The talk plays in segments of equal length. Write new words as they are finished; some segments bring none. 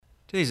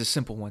Today's a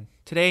simple one.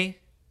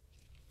 Today,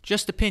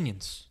 just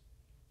opinions.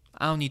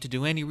 I don't need to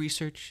do any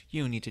research.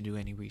 You don't need to do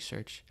any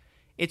research.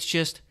 It's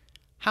just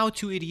how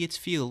two idiots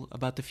feel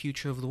about the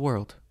future of the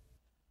world.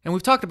 And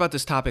we've talked about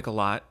this topic a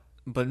lot,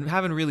 but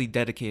haven't really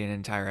dedicated an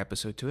entire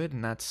episode to it,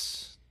 and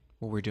that's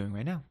what we're doing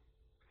right now.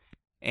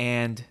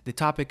 And the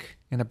topic,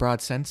 in a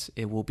broad sense,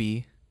 it will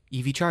be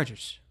EV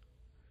chargers.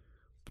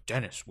 But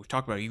Dennis, we've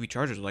talked about EV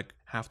chargers like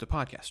half the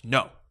podcast.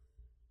 No,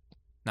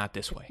 not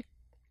this way.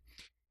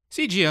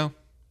 See, Gio,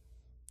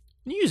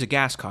 when you use a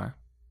gas car,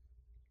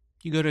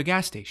 you go to a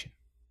gas station.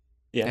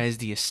 Yeah. That is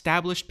the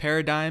established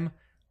paradigm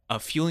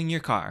of fueling your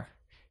car.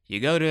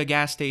 You go to a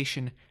gas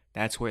station,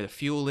 that's where the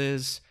fuel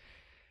is.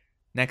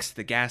 Next to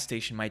the gas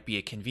station might be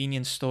a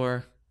convenience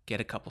store,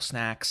 get a couple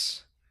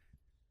snacks,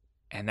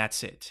 and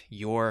that's it.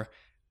 Your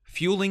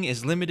fueling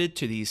is limited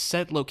to these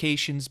set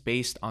locations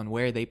based on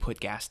where they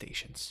put gas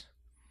stations.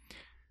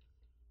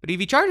 But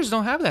EV chargers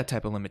don't have that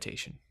type of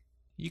limitation.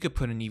 You could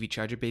put an EV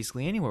charger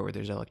basically anywhere where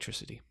there's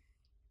electricity.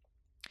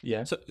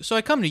 Yeah. So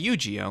I come to you,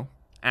 Gio,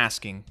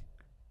 asking,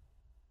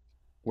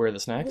 Where are the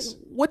snacks?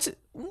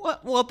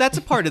 well, that's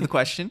a part of the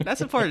question.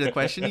 That's a part of the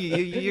question.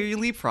 You're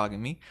leapfrogging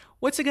me.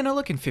 What's it going to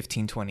look in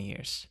 15, 20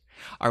 years?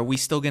 Are we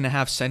still going to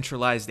have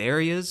centralized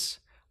areas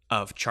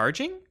of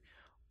charging?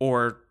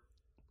 Or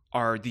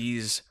are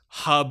these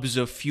hubs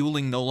of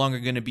fueling no longer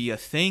going to be a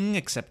thing,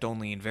 except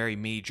only in very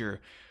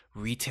major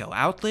retail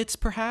outlets,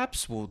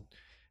 perhaps? Will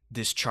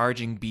this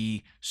charging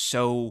be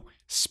so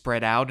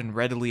spread out and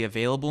readily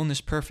available in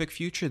this perfect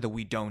future that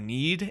we don't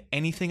need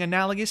anything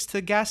analogous to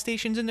gas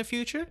stations in the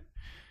future?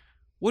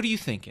 What are you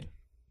thinking?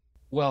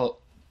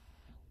 Well,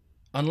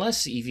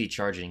 unless EV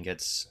charging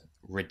gets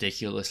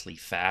ridiculously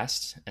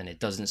fast, and it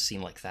doesn't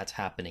seem like that's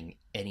happening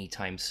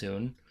anytime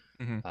soon,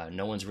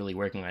 no one's really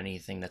working on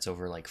anything that's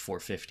over like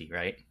 450,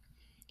 right?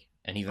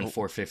 And even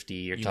 450,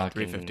 you're even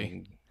talking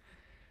 350.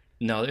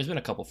 No, there's been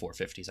a couple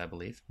 450s, I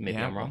believe. Maybe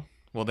I'm wrong.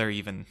 Well, they're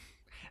even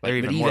But they're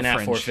even more even at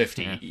fringe.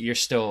 450, Yeah. you're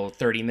still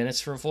 30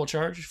 minutes for a full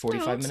charge,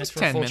 45 it's minutes like for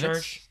a 10 full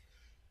minutes. charge.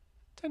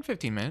 10,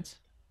 15 minutes.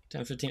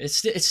 10, 15.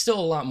 It's still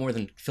a lot more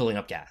than filling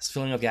up gas.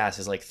 Filling up gas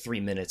is like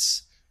 3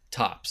 minutes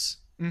tops.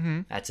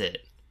 Mm-hmm. That's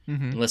it.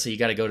 Mm-hmm. Unless you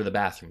got to go to the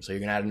bathroom, so you're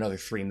gonna add another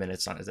 3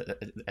 minutes on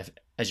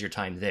as your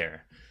time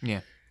there.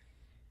 Yeah.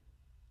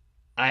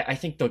 I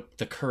think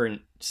the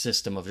current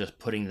system of just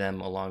putting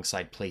them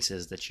alongside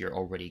places that you're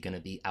already going to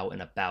be out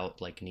and about,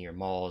 like near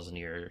malls,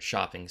 near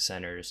shopping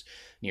centers,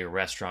 near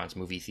restaurants,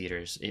 movie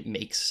theaters, it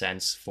makes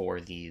sense for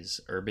these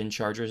urban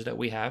chargers that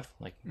we have,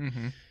 like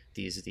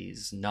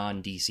these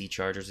non-DC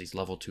chargers, these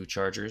level 2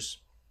 chargers.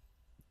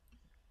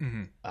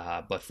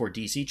 But for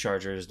DC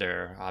chargers,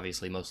 they're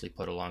obviously mostly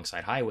put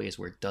alongside highways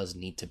where it does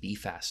need to be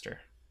faster.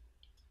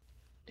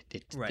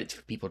 It's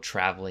people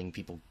traveling,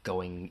 people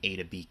going A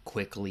to B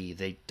quickly.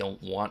 They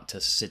don't want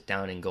to sit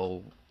down and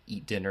go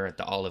eat dinner at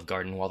the Olive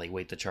Garden while they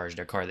wait to charge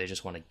their car. They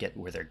just want to get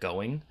where they're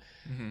going.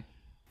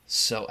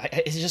 So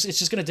it's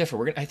just going to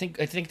differ. I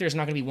think there's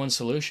not going to be one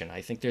solution.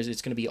 I think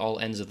it's going to be all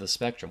ends of the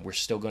spectrum. We're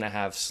still going to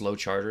have slow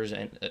chargers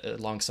and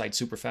alongside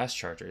super fast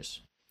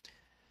chargers.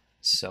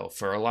 So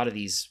for a lot of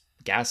these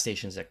gas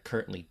stations that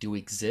currently do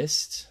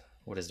exist,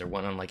 what is there,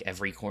 one on like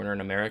every corner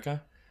in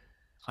America?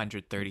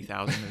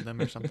 130,000 of them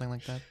or something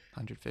like that.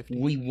 150.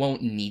 We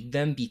won't need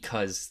them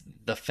because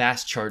the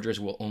fast chargers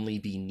will only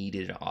be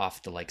needed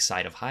off the like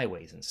side of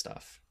highways and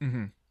stuff.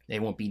 They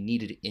won't be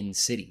needed in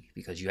city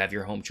because you have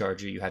your home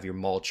charger, you have your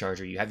mall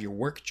charger, you have your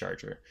work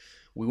charger.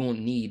 We won't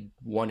need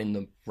one in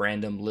the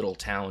random little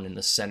town in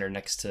the center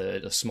next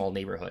to a small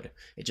neighborhood.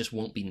 It just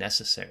won't be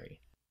necessary.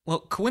 Well,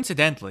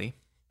 coincidentally,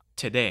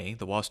 today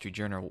the Wall Street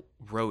Journal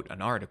wrote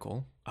an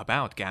article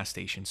about gas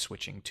stations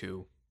switching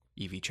to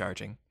EV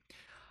charging.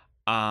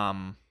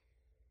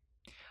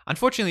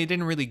 Unfortunately, it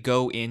didn't really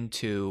go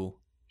into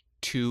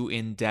too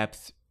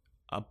in-depth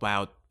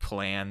about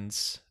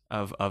plans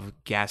of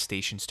gas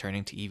stations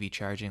turning to EV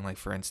charging. Like,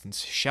 for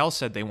instance, Shell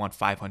said they want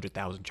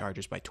 500,000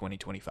 chargers by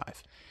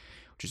 2025,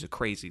 which is a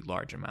crazy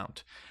large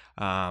amount.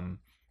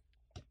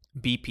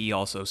 BP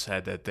also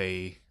said that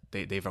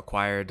they've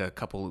acquired a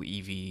couple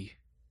EV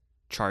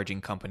charging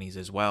companies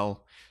as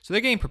well. So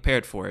they're getting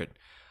prepared for it.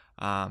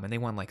 And they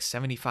want like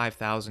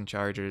 75,000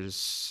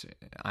 chargers,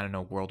 I don't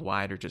know,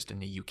 worldwide or just in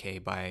the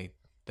UK by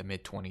the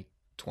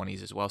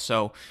mid-2020s as well.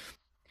 So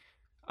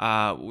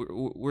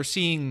we're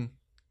seeing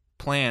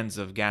plans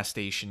of gas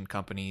station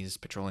companies,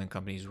 petroleum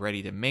companies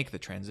ready to make the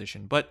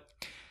transition. But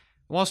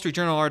the Wall Street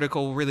Journal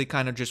article really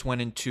kind of just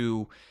went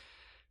into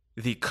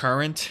the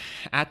current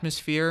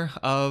atmosphere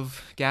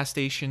of gas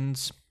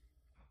stations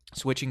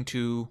switching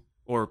to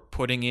or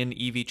putting in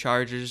EV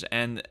chargers.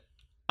 And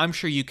I'm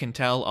sure you can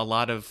tell a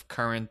lot of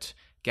current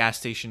gas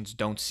stations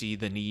don't see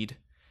the need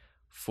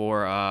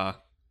for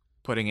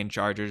putting in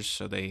chargers.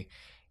 So they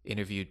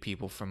interviewed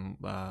people from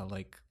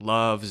like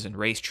Love's and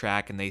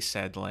Racetrack, and they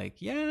said like,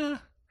 yeah,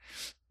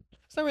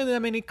 it's not really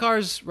that many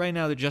cars right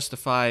now to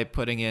justify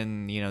putting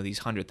in, these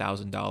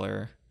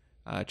 $100,000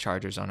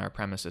 chargers on our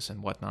premises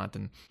and whatnot.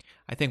 And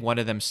I think one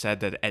of them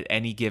said that at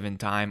any given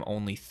time,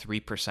 only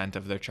 3%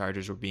 of their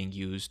chargers were being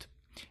used.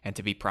 And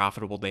to be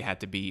profitable, they had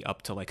to be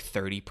up to like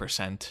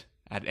 30%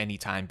 at any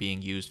time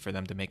being used for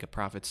them to make a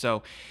profit.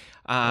 So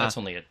well, that's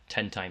only a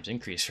 10 times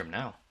increase from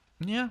now.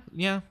 Yeah.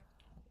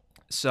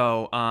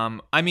 So,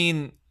 I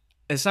mean,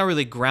 it's not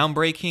really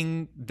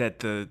groundbreaking that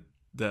the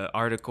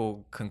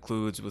article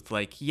concludes with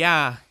like,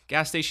 yeah,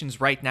 gas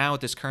stations right now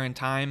at this current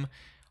time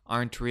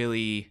aren't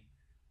really,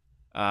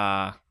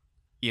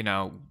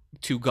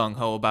 too gung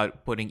ho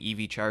about putting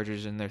EV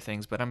chargers in their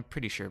things. But I'm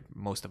pretty sure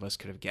most of us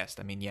could have guessed.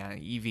 I mean, yeah,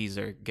 EVs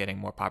are getting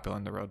more popular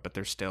on the road, but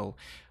they're still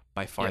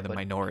by far the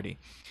minority.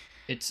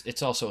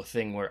 It's also a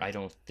thing where I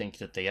don't think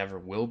that they ever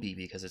will be,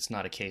 because it's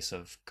not a case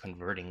of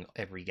converting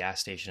every gas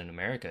station in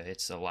America.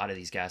 It's a lot of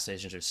these gas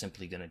stations are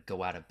simply going to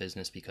go out of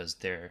business because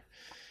they're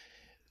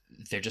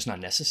just not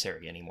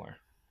necessary anymore.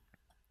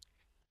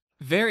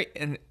 Very,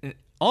 and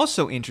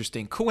also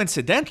interesting,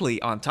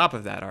 coincidentally, on top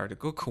of that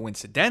article,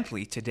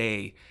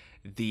 today,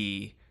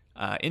 the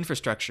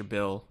infrastructure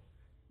bill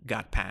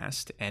got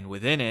passed, and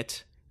within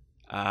it,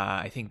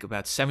 I think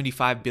about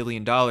 $75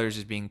 billion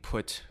is being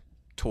put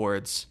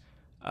towards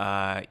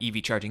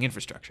EV charging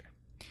infrastructure.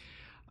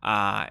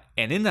 And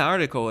in the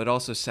article, it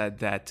also said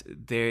that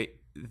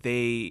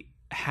they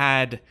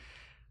had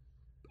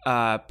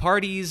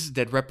parties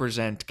that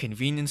represent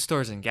convenience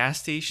stores and gas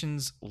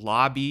stations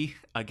lobby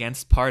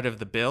against part of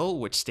the bill,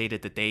 which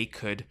stated that they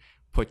could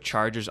put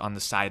chargers on the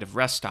side of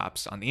rest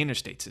stops on the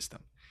interstate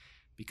system.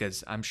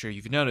 Because I'm sure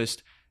you've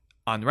noticed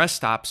on rest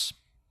stops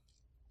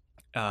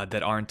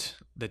that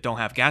don't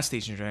have gas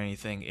stations or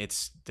anything,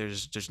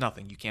 there's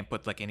nothing. You can't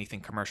put like anything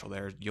commercial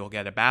there. You'll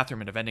get a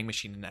bathroom and a vending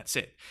machine, and that's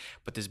it.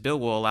 But this bill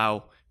will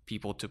allow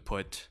people to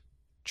put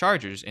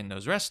chargers in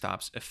those rest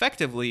stops,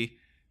 effectively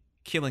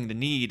killing the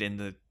need in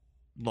the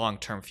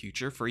long-term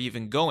future for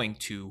even going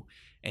to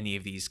any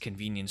of these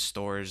convenience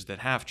stores that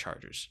have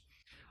chargers.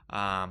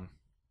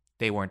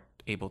 They weren't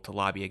able to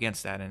lobby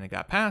against that, and it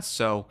got passed.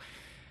 So,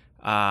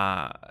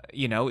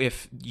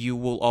 if you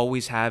will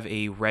always have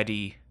a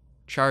ready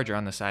charger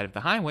on the side of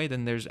the highway,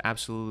 then there's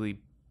absolutely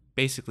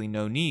basically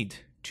no need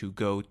to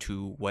go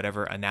to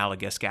whatever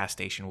analogous gas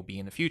station will be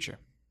in the future.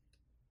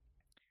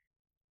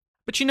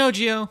 But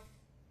Gio,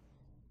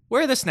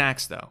 where are the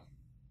snacks though?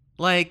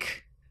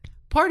 Like,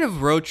 part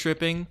of road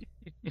tripping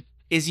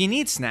is you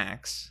need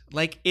snacks.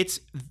 Like,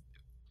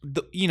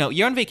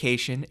 you're on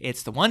vacation.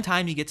 It's the one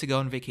time you get to go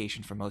on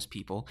vacation for most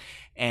people,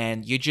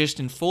 and you're just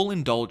in full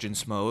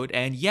indulgence mode.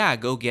 And yeah,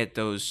 go get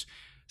those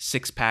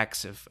 6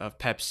 packs of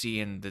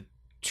Pepsi and the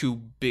 2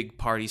 big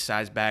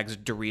party-sized bags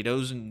of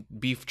Doritos and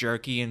beef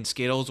jerky and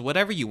Skittles,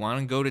 whatever you want,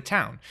 and go to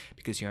town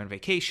because you're on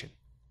vacation.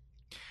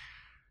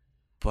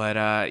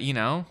 But,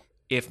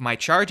 if my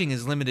charging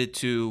is limited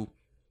to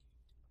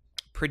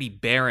pretty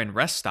barren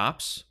rest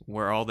stops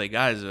where all they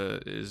got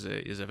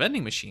is a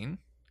vending machine,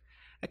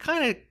 it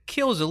kind of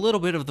kills a little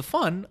bit of the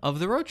fun of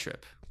the road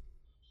trip.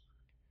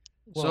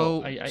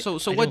 Well,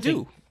 so what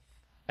do?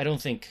 I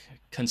don't think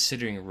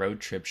considering road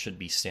trip should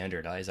be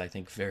standardized. I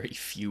think very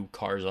few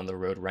cars on the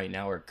road right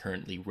now are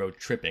currently road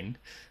tripping.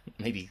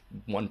 Maybe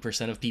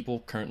 1% of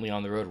people currently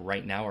on the road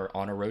right now are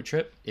on a road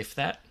trip, if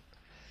that.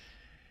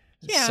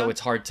 Yeah. So it's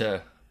hard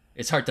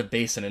to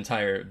base an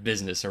entire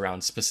business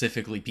around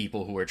specifically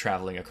people who are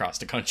traveling across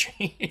the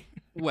country.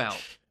 Well,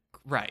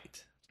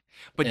 right.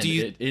 But and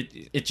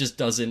it just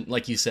doesn't,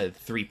 like you said,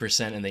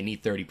 3% and they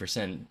need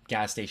 30%.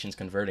 Gas stations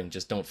converting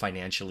just don't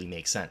financially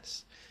make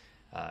sense.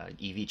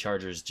 EV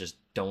chargers just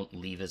don't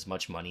leave as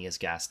much money as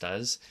gas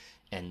does,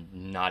 and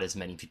not as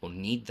many people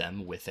need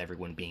them with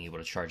everyone being able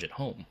to charge at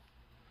home.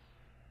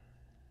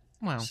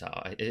 Well, so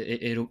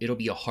it'll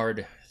be a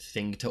hard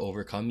thing to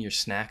overcome. Your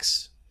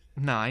snacks.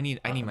 No, I need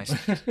my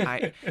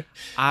snacks.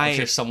 I'm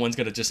sure someone's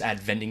gonna just add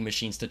vending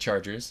machines to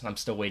chargers. I'm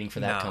still waiting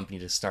for that company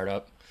to start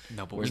up.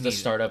 No, but where's the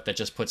startup that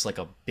just puts like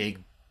a big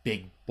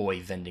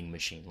boy vending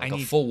machine, like a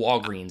full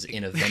Walgreens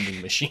in a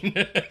vending machine?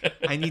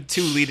 I need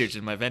 2 liters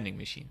in my vending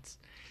machines.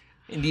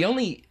 And the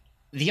only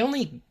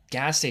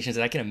gas stations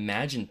that I can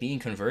imagine being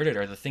converted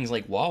are the things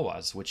like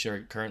Wawa's, which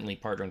are currently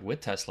partnered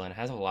with Tesla and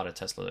has a lot of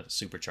Tesla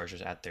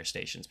superchargers at their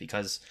stations,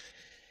 because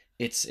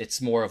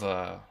it's more of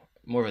a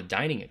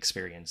dining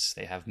experience.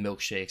 They have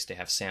milkshakes, they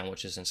have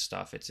sandwiches and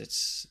stuff.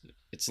 It's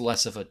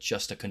less of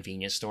just a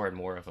convenience store and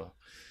more of a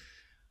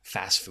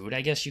fast food,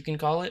 I guess you can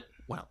call it.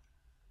 Well,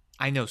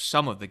 I know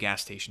some of the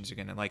gas stations are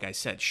gonna, like I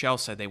said, Shell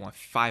said they want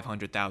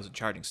 500,000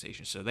 charging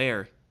stations, so they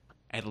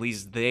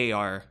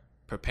are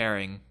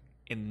preparing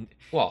in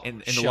the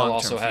long-term Shell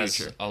also future.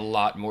 has a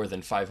lot more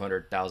than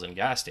 500,000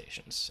 gas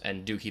stations,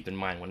 and do keep in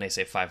mind when they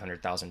say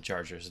 500,000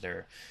 chargers,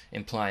 they're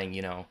implying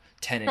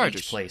 10 in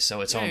each place,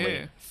 so it's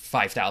only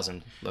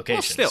 5,000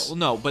 locations. Well, still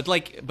no, but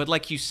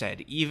like you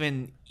said,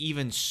 even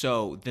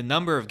so, the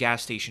number of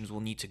gas stations will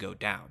need to go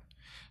down.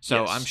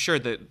 So yes. I'm sure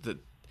that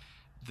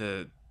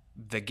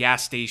the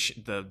gas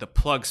station, the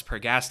plugs per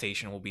gas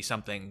station will be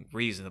something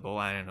reasonable.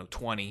 I don't know,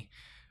 20.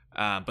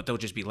 But there'll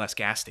just be less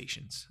gas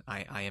stations,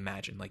 I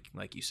imagine,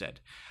 like you said.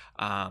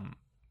 But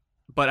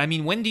I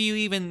mean, when do you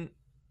even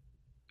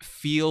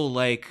feel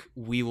like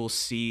we will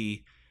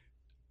see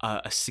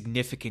a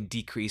significant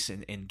decrease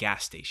in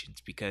gas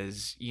stations,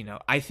 because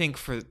I think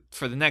for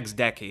the next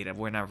decade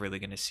we're not really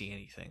going to see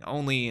anything.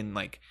 Only in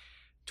like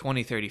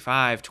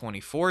 2035,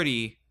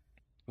 2040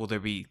 will there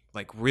be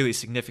like really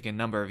significant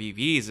number of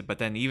EVs, but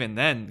then even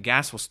then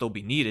gas will still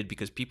be needed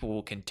because people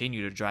will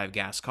continue to drive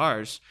gas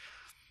cars.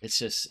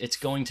 It's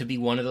going to be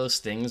one of those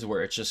things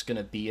where it's just going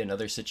to be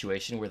another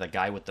situation where the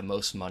guy with the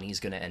most money is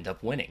going to end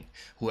up winning.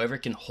 Whoever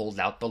can hold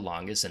out the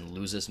longest and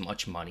lose as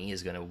much money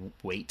is going to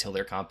wait till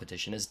their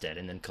competition is dead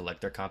and then collect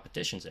their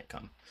competition's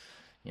income.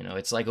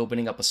 It's like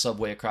opening up a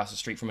Subway across the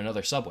street from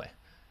another Subway.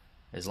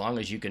 As long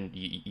as you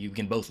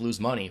can both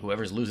lose money,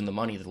 whoever's losing the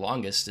money the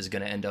longest is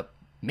going to end up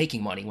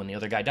making money when the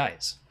other guy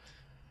dies.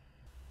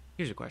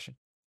 Here's a question.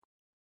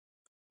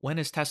 When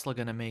is Tesla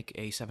going to make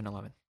a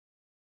 7-Eleven?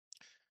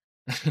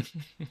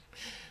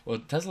 Well,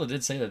 Tesla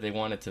did say that they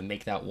wanted to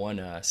make that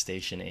one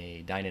station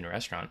a dine-in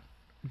restaurant.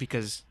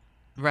 Because,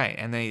 right,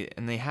 and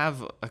they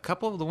have a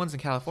couple of the ones in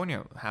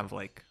California have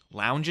like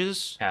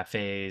lounges,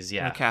 cafes,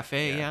 yeah, a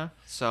cafe, yeah.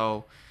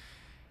 So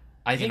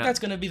I think that's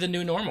going to be the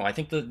new normal. I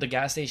think the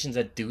gas stations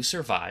that do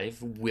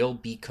survive will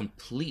be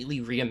completely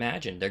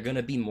reimagined. They're going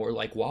to be more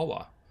like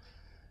Wawa.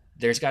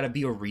 There's got to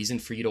be a reason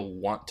for you to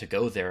want to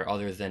go there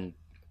other than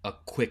a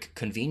quick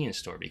convenience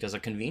store, because a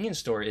convenience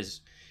store is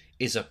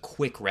a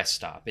quick rest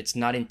stop. It's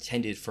not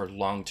intended for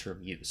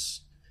long-term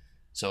use.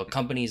 So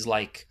companies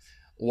like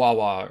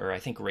Wawa, or I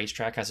think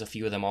Racetrack has a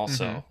few of them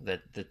also,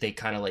 that they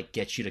kind of like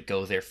get you to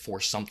go there for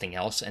something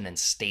else and then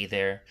stay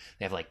there.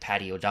 They have like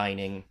patio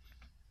dining.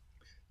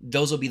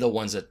 Those will be the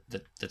ones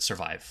that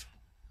survive.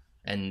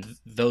 And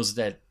those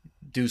that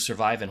do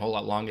survive and hold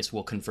out longest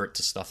will convert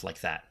to stuff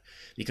like that.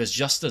 Because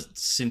just the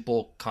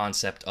simple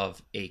concept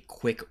of a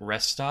quick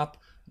rest stop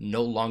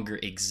no longer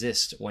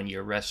exists when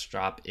your rest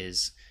stop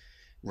is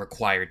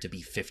required to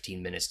be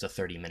 15 minutes to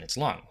 30 minutes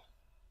long.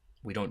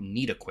 We don't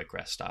need a quick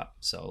rest stop,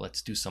 so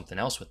let's do something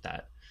else with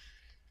that.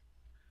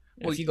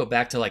 Well, if you go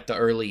back to like the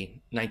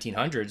early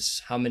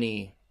 1900s, how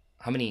many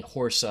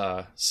horse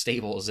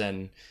stables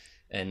and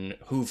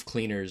hoof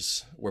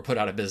cleaners were put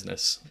out of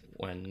business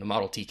when the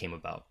Model T came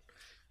about?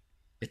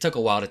 It took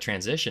a while to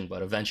transition,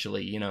 but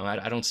eventually,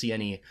 I don't see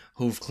any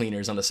hoof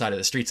cleaners on the side of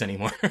the streets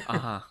anymore.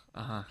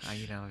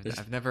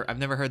 I've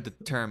never heard the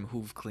term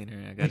hoof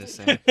cleaner, I gotta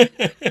say.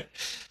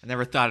 I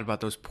never thought about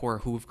those poor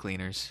hoof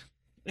cleaners.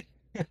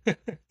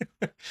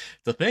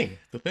 The thing.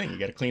 You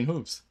gotta clean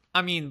hooves.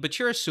 I mean, but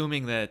you're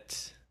assuming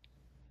that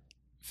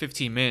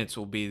 15 minutes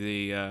will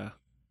be the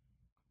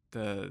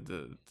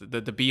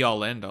be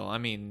all end all. I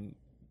mean,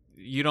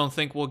 you don't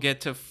think we'll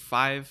get to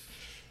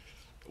 5?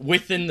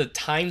 Within the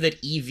time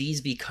that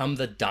EVs become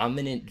the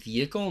dominant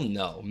vehicle?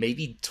 No.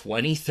 Maybe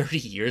 20, 30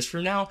 years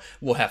from now,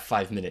 we'll have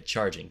 5-minute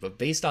charging. But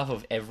based off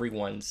of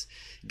everyone's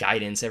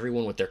guidance,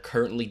 everyone what they're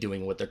currently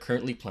doing, what they're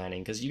currently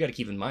planning, because you got to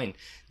keep in mind,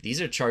 these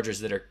are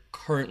chargers that are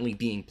currently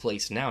being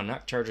placed now,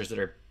 not chargers that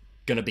are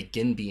going to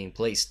begin being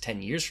placed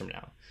 10 years from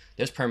now.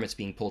 There's permits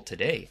being pulled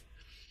today.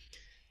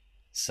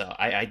 So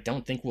I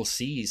don't think we'll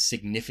see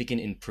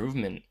significant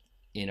improvement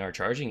in our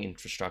charging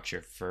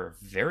infrastructure for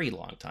a very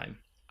long time.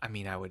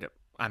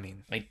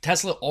 Like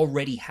Tesla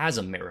already has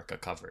America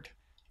covered.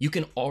 You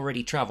can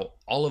already travel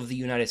all of the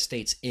United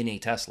States in a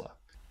Tesla.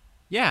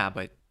 Yeah,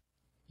 but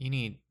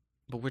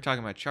we're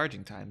talking about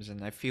charging times,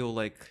 and I feel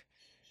like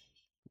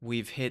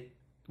we've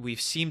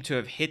seemed to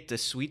have hit the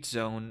sweet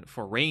zone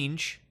for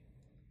range.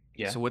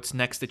 Yeah. So what's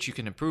next that you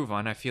can improve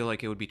on? I feel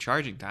like it would be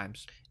charging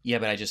times. Yeah,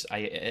 but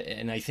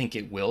I think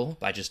it will.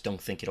 I just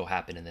don't think it'll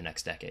happen in the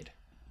next decade.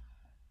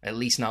 At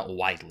least not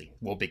widely.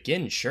 We'll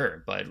begin,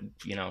 sure, but,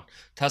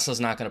 Tesla's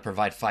not going to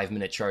provide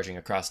 5-minute charging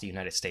across the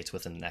United States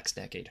within the next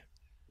decade.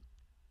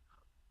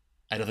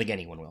 I don't think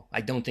anyone will. I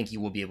don't think you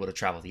will be able to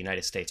travel the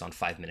United States on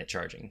 5-minute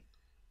charging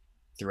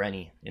through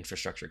any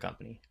infrastructure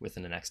company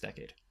within the next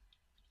decade.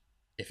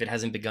 If it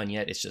hasn't begun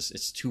yet,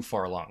 it's too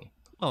far along.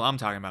 Well, I'm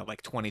talking about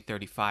like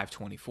 2035,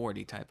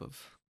 2040 type of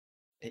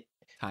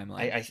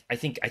timeline. I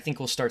think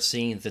we'll start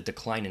seeing the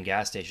decline in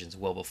gas stations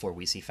well before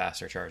we see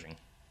faster charging.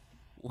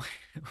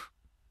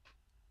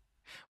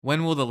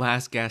 When will the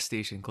last gas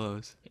station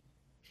close?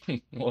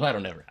 Well,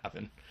 that'll never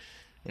happen.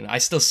 I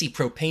still see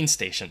propane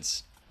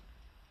stations.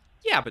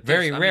 Yeah, but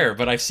very rare,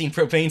 but I've seen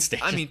propane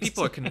stations. I mean,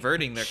 people are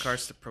converting their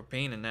cars to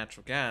propane and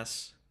natural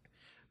gas.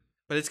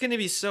 But it's going to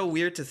be so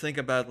weird to think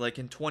about, like,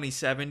 in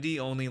 2070,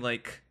 only,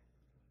 like,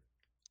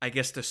 I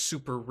guess the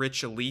super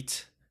rich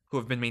elite who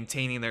have been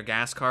maintaining their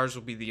gas cars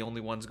will be the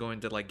only ones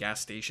going to, like,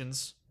 gas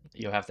stations.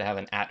 You'll have to have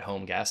an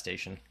at-home gas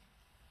station.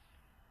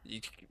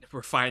 You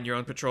refine your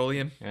own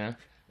petroleum. Yeah.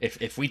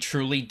 If we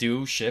truly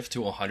do shift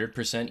to 100%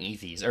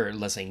 EVs, or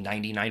let's say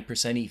 99%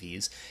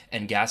 EVs,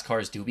 and gas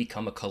cars do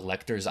become a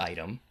collector's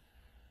item,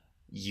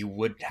 you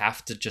would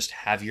have to just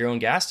have your own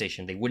gas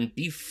station. They wouldn't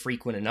be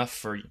frequent enough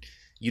for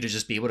you to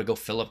just be able to go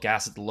fill up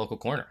gas at the local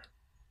corner.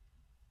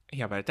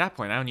 Yeah, but at that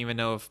point, I don't even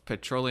know if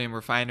petroleum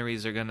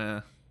refineries are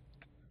gonna...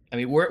 I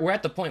mean, we're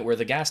at the point where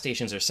the gas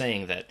stations are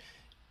saying that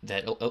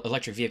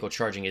electric vehicle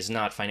charging is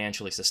not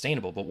financially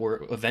sustainable, but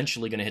we're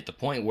eventually going to hit the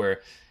point where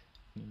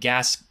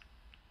gas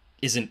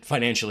isn't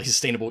financially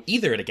sustainable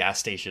either at a gas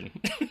station.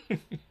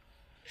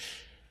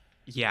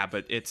 Yeah,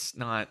 but it's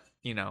not,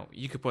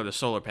 you could put a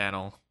solar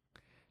panel,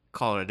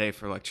 call it a day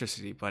for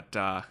electricity, but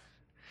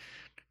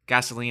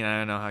gasoline, I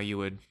don't know how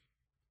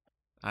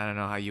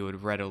you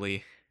would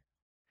readily.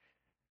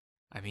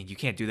 I mean, you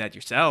can't do that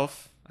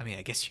yourself. I mean,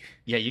 I guess you.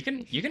 Yeah, you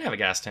can have a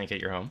gas tank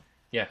at your home.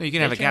 Yeah, No, you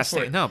can have a gas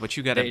tank. No, but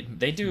you got to.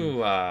 They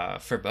do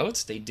for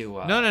boats. They do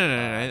No.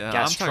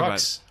 gas I'm talking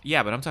trucks. about.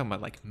 Yeah, but I'm talking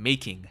about like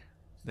making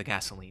the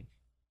gasoline.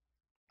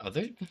 Oh,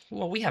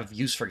 well, we have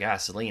use for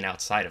gasoline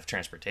outside of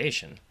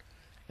transportation.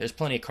 There's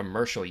plenty of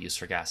commercial use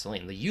for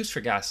gasoline. The use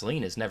for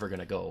gasoline is never going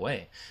to go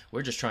away.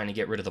 We're just trying to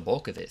get rid of the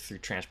bulk of it through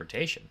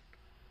transportation.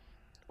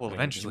 Well,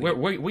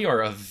 eventually, we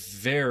are a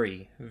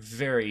very,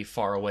 very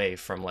far away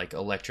from like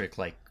electric,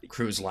 like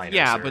cruise liners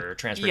or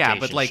transportation. Yeah,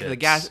 but like ships.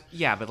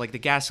 the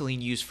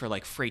gasoline used for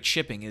like freight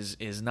shipping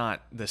is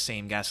not the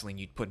same gasoline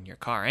you'd put in your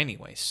car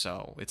anyway.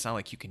 So it's not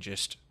like you can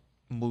just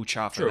mooch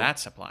off of that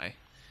supply.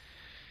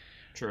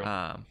 True.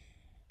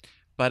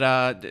 But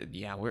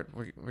yeah, we're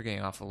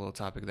getting off a little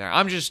topic there.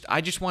 I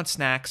just want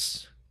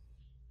snacks.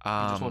 You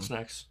just want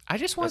snacks. I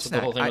just want That's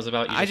snacks. what the whole thing was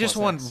about. I just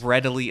want snacks.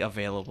 readily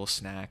available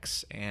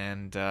snacks,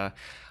 and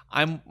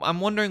I'm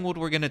wondering what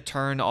we're gonna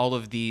turn all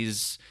of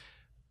these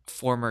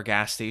former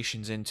gas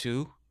stations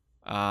into.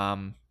 They're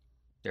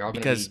all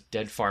going to be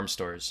dead farm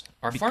stores.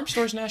 Are farm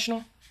stores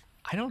national?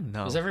 I don't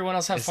know. Does everyone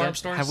else have farm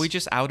stores? Have we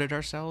just outed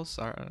ourselves?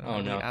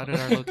 Oh no, we outed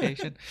our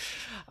location.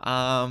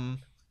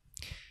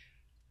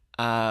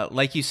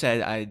 Like you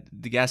said,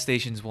 the gas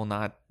stations will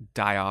not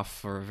die off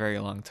for a very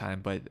long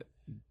time, but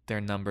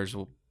their numbers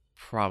will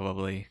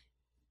probably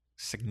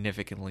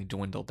significantly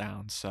dwindle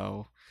down.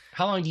 So,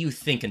 how long do you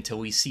think until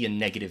we see a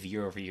negative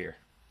year-over-year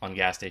on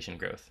gas station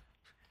growth?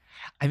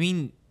 I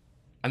mean,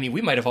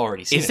 we might have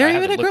already seen. Is there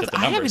even a growth?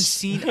 I haven't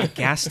seen a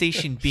gas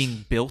station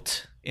being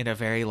built in a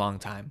very long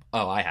time.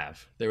 Oh, I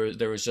have.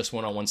 There was just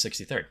one on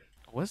 163rd.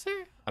 Was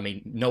there? I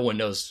mean, no one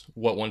knows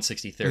what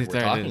 163rd we're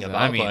talking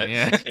about. I mean, but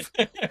yeah.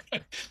 but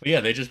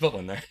yeah, they just built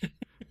one there.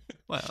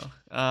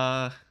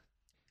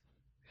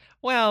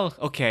 Well,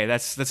 okay,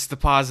 that's the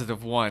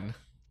positive one.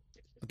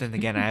 But then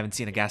again, I haven't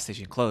seen a gas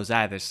station close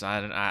either, so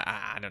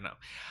I don't know.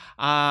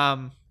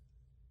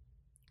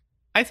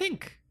 I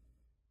think.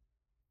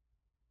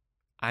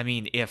 I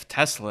mean, if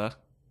Tesla,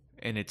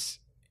 in its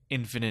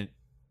infinite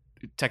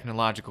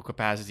technological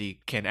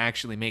capacity, can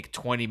actually make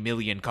 20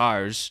 million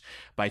cars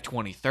by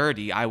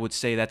 2030, I would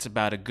say that's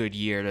about a good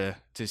year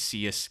to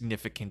see a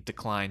significant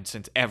decline,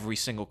 since almost every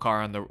single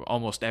car on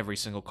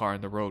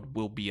the road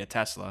will be a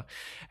Tesla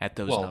at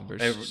those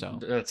numbers. So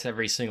that's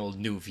every single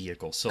new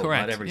vehicle. So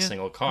correct. Not every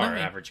single car.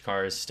 Average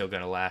car is still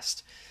going to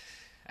last.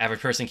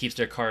 Average person keeps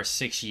their car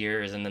 6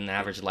 years, and then the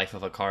average life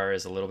of a car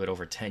is a little bit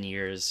over 10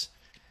 years.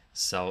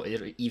 So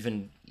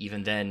even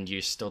then,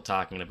 you're still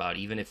talking about,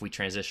 even if we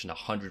transition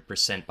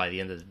 100% by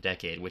the end of the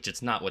decade, which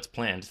it's not what's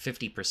planned,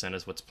 50%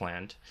 is what's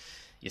planned,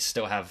 you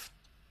still have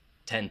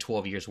 10,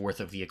 12 years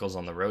worth of vehicles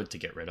on the road to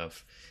get rid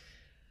of.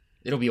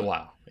 It'll be a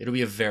while. It'll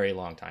be a very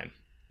long time.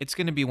 It's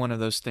going to be one of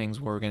those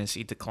things where we're going to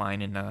see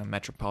decline in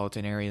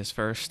metropolitan areas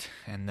first,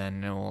 and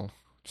then it will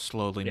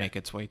slowly make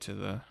its way to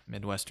the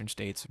Midwestern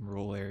states and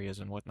rural areas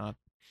and whatnot.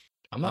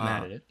 I'm not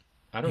mad at it.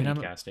 I don't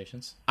need gas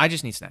stations. I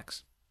just need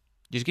snacks.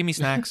 Just give me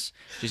snacks.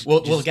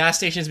 Will gas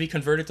stations be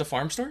converted to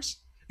farm stores?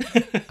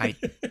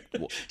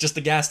 Just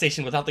the gas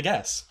station without the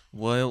gas.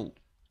 Well,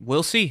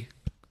 we'll see.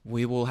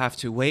 We will have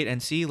to wait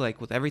and see,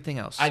 like with everything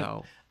else.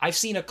 I've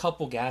seen a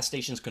couple gas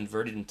stations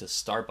converted into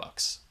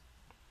Starbucks,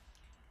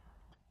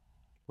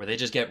 where they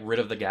just get rid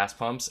of the gas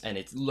pumps and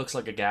it looks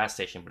like a gas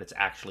station, but it's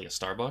actually a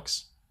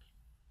Starbucks.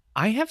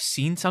 I have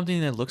seen something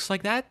that looks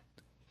like that,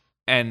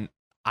 and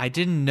I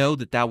didn't know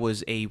that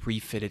was a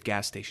refitted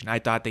gas station. I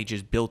thought they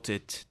just built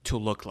it to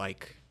look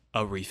like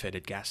a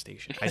refitted gas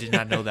station. I did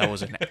not know that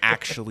was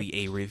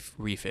actually a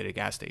refitted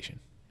gas station.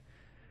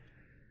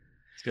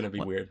 It's going to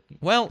be weird.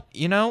 Well,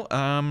 in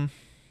 10,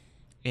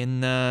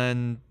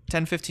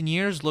 15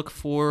 years, look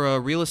for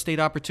real estate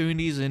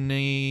opportunities in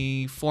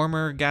the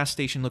former gas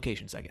station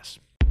locations, I guess.